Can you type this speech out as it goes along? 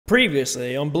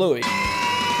Previously on Bluey. That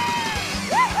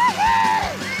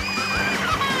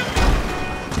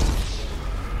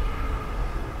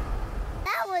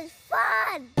was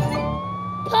fun!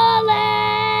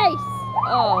 Police!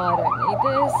 Oh, I don't need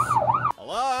this.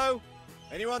 Hello?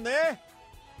 Anyone there?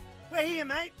 We're here,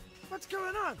 mate. What's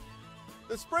going on?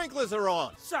 The sprinklers are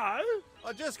on. So? I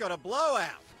just got a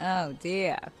blowout. Oh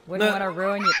dear. Wouldn't want to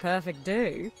ruin your perfect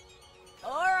do.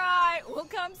 Alright, we'll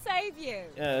come save you.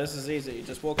 Yeah, this is easy.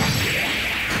 Just walk.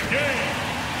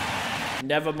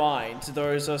 Never mind.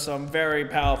 Those are some very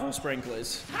powerful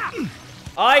sprinklers.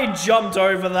 I jumped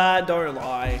over that. Don't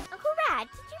lie. Uncle Rad,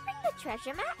 did you bring the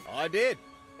treasure map? I did.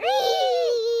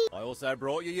 I also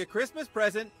brought you your Christmas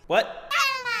present. What?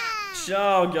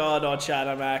 Oh god, oh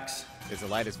Chattermax. It's the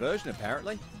latest version,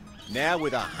 apparently. Now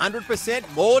with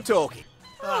 100% more talking.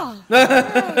 Oh.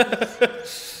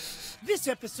 This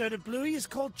episode of Bluey is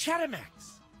called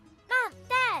Chattermax. Mom,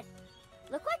 Dad,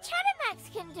 look what Chattermax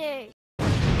can do.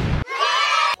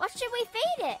 What should we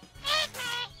feed it?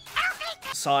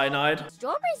 Cyanide?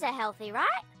 Strawberries are healthy, right?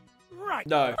 Right.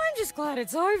 No. I'm just glad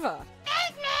it's over.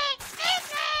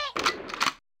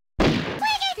 Here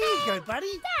you go,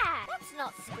 buddy. Dad, that's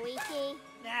not squeaky.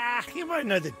 Nah, you won't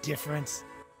know the difference.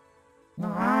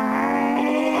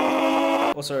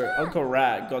 Also, Uncle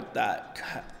Rat got that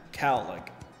cow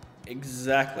like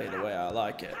exactly the way I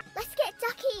like it. Let's get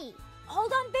Ducky.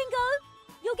 Hold on, Bingo.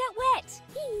 You'll get wet.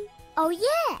 Oh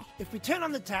yeah. If we turn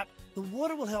on the tap, the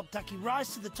water will help Ducky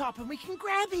rise to the top and we can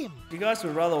grab him. You guys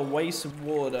would rather waste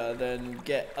water than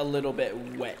get a little bit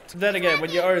wet. Then again,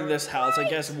 when you own this house, I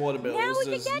guess water bills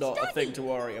is not a thing to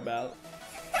worry about.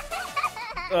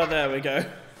 Oh, there we go.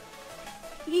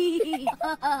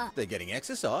 They're getting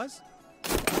exercise.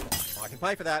 I can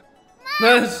pay for that.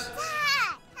 Yes. Dad,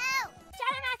 help!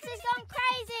 Chattermax has gone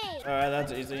crazy. Alright,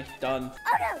 that's easy. Done.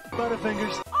 Oh no.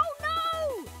 Butterfingers. Oh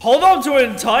no. Hold on to an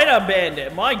entire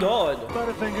bandit, my god.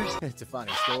 Butterfingers. It's a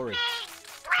funny story.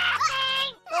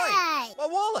 Hey, My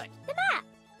wallet. the map.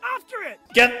 After it.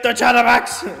 Get the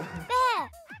Chattermax! There.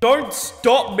 Don't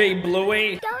stop me,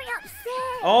 Bluey! Going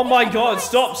upstairs. Oh my god,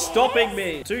 stop stopping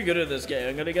me! Too good at this game.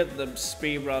 I'm gonna get the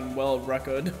speedrun world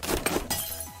record.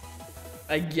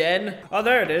 Again? Oh,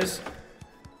 there it is.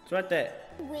 It's right there.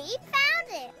 We found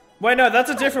it. Wait, no, that's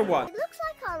a different one. It looks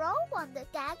like our old one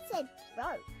that Dad said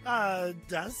broke.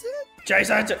 Does it?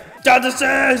 Jason, down the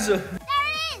stairs! There it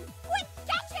is. Quick,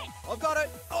 catch it. I've got it.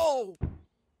 Oh.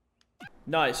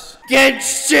 Nice. Get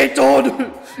shit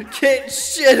on! Get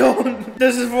shit on!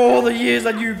 This is for all the years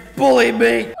that you bullied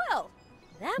me! Well,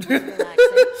 that was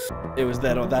relaxing. It was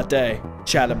then on that day,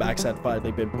 Chattermax had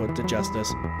finally been put to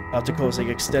justice. After causing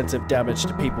extensive damage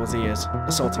to people's ears,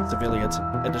 assaulting civilians,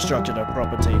 and destruction of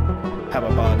property,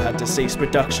 Hammerbarn had to cease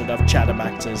production of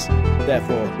Chattermaxes.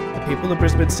 Therefore, the people of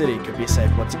Brisbane City could be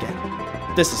safe once again.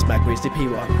 This is MacWeezy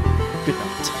P1. Good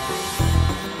night.